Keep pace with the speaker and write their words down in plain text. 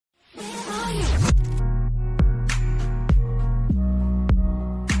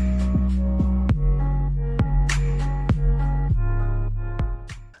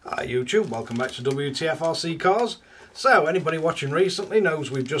YouTube, welcome back to Wtf Rc Cars. So anybody watching recently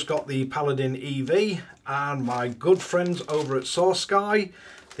knows we've just got the Paladin EV, and my good friends over at Soarsky,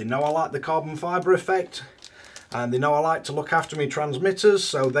 they know I like the carbon fibre effect and they know I like to look after my transmitters,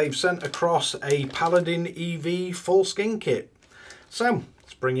 so they've sent across a Paladin EV full skin kit. So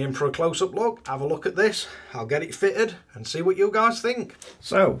let's bring you in for a close-up look, have a look at this, I'll get it fitted and see what you guys think.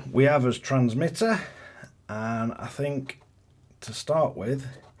 So we have as transmitter, and I think to start with,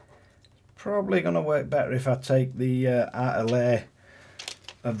 probably going to work better if I take the outer layer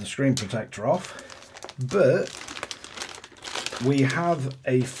of the screen protector off, but we have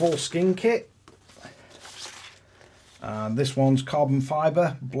a full skin kit, and this one's carbon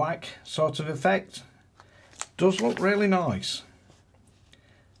fibre black sort of effect. Does look really nice,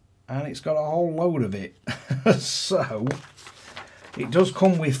 and it's got a whole load of it. So it does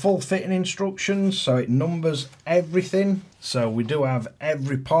come with full fitting instructions, so it numbers everything. So we do have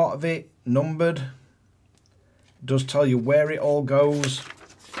every part of it numbered. It does tell you where it all goes.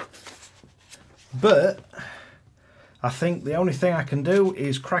 But I think the only thing I can do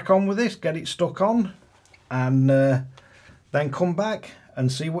is crack on with this, get it stuck on, and then come back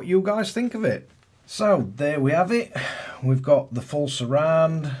and see what you guys think of it. So there we have it. We've got the full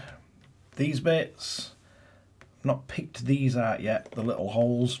surround, these bits. Not picked these out yet, the little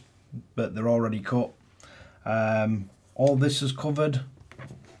holes, but they're already cut. All this is covered.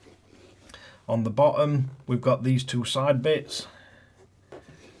 On the bottom we've got these two side bits,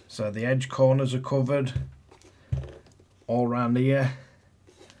 so the edge corners are covered all around here.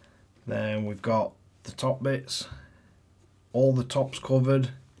 Then we've got the top bits, all the tops covered,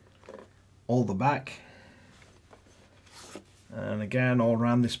 all the back, and again all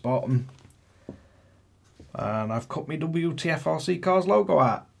around this bottom. And I've cut my Wtf Rc Cars logo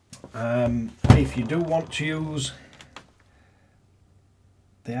out. If you do want to use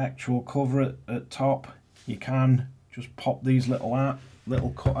the actual cover at top, you can just pop these little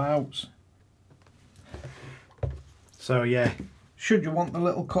cutouts. So yeah, should you want the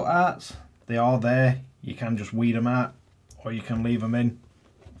little cutouts, they are there. You can just weed them out, or you can leave them in.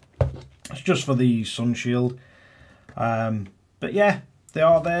 It's just for the sun shield. But yeah, they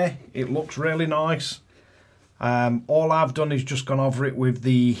are there. It looks really nice. All I've done is just gone over it with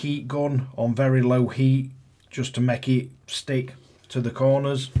the heat gun on very low heat, just to make it stick to the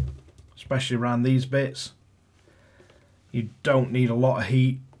corners, especially around these bits. You don't need a lot of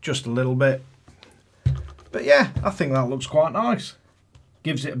heat, just a little bit. But yeah, I think that looks quite nice.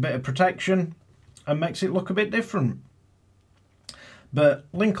 Gives it a bit of protection and makes it look a bit different. But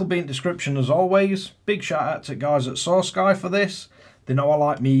link will be in description as always. Big shout out to guys at Soarsky for this. They know I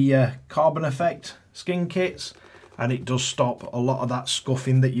like me carbon effect skin kits, and it does stop a lot of that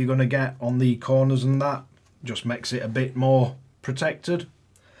scuffing that you're going to get on the corners, and that just makes it a bit more protected.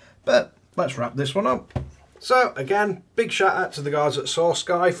 But let's wrap this one up. So again, big shout out to the guys at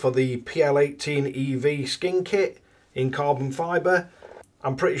Soarsky for the PL18 EV skin kit in carbon fibre.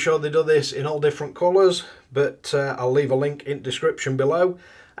 I'm pretty sure they do this in all different colours, but I'll leave a link in the description below.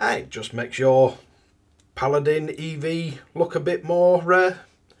 And it just makes your Paladin EV look a bit more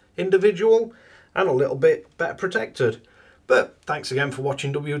individual and a little bit better protected. But thanks again for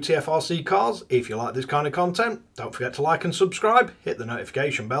watching Wtf Rc Cars. If you like this kind of content, don't forget to like and subscribe, hit the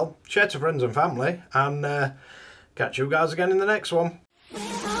notification bell, share to friends and family, and catch you guys again in the next one.